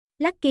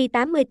Lucky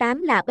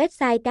 88 là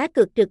website cá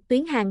cược trực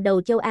tuyến hàng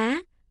đầu châu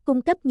Á,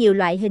 cung cấp nhiều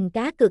loại hình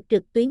cá cược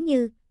trực tuyến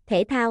như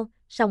thể thao,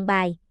 sòng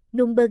bài,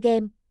 number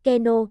game,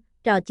 keno,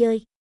 trò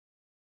chơi.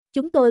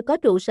 Chúng tôi có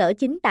trụ sở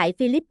chính tại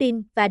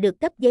Philippines và được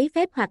cấp giấy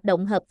phép hoạt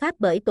động hợp pháp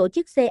bởi tổ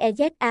chức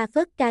CEZA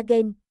First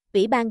Game.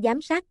 Ủy ban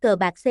giám sát cờ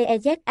bạc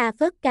CEZA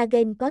First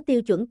Game có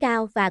tiêu chuẩn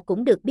cao và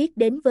cũng được biết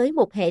đến với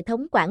một hệ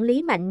thống quản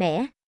lý mạnh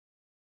mẽ.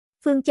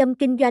 Phương châm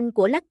kinh doanh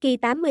của Lucky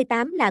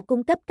 88 là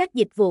cung cấp các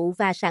dịch vụ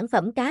và sản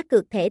phẩm cá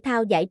cược thể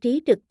thao giải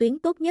trí trực tuyến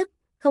tốt nhất,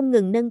 không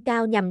ngừng nâng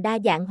cao nhằm đa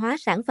dạng hóa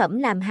sản phẩm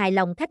làm hài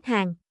lòng khách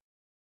hàng.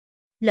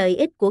 Lợi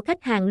ích của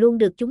khách hàng luôn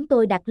được chúng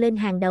tôi đặt lên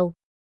hàng đầu.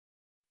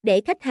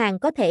 Để khách hàng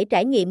có thể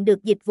trải nghiệm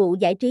được dịch vụ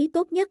giải trí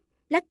tốt nhất,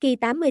 Lucky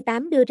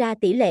 88 đưa ra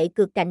tỷ lệ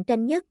cược cạnh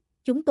tranh nhất.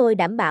 Chúng tôi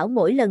đảm bảo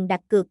mỗi lần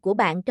đặt cược của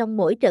bạn trong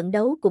mỗi trận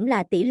đấu cũng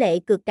là tỷ lệ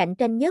cược cạnh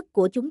tranh nhất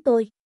của chúng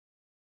tôi.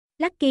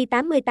 Lucky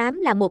 88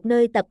 là một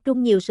nơi tập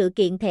trung nhiều sự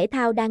kiện thể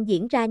thao đang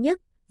diễn ra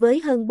nhất, với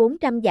hơn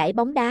 400 giải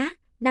bóng đá,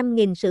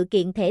 5.000 sự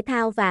kiện thể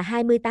thao và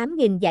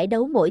 28.000 giải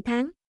đấu mỗi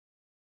tháng.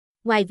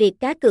 Ngoài việc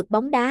cá cược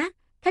bóng đá,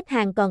 khách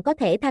hàng còn có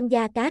thể tham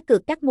gia cá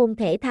cược các môn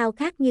thể thao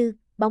khác như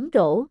bóng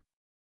rổ,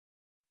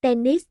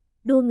 tennis,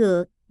 đua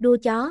ngựa, đua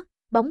chó,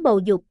 bóng bầu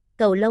dục,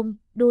 cầu lông,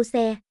 đua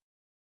xe.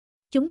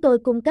 Chúng tôi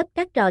cung cấp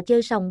các trò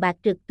chơi sòng bạc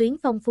trực tuyến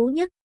phong phú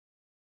nhất.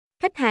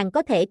 Khách hàng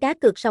có thể cá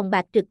cược sòng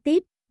bạc trực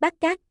tiếp, bắt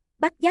cát,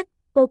 bắt dắt,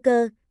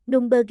 poker,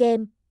 number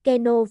game,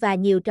 keno và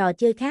nhiều trò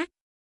chơi khác.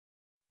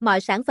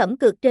 Mọi sản phẩm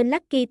cược trên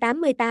Lucky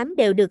 88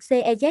 đều được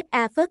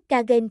CEZA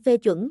First Game phê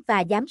chuẩn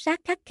và giám sát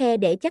khắt khe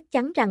để chắc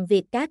chắn rằng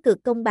việc cá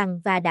cược công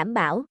bằng và đảm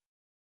bảo.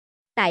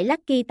 Tại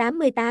Lucky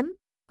 88,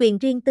 quyền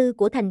riêng tư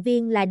của thành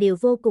viên là điều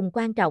vô cùng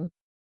quan trọng.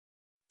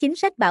 Chính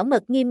sách bảo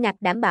mật nghiêm ngặt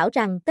đảm bảo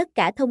rằng tất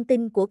cả thông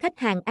tin của khách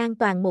hàng an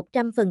toàn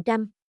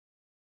 100%.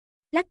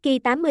 Lucky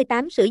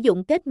 88 sử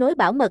dụng kết nối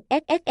bảo mật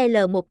SSL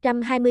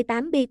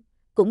 128 bit,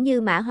 cũng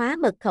như mã hóa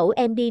mật khẩu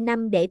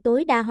MD5 để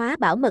tối đa hóa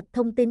bảo mật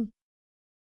thông tin.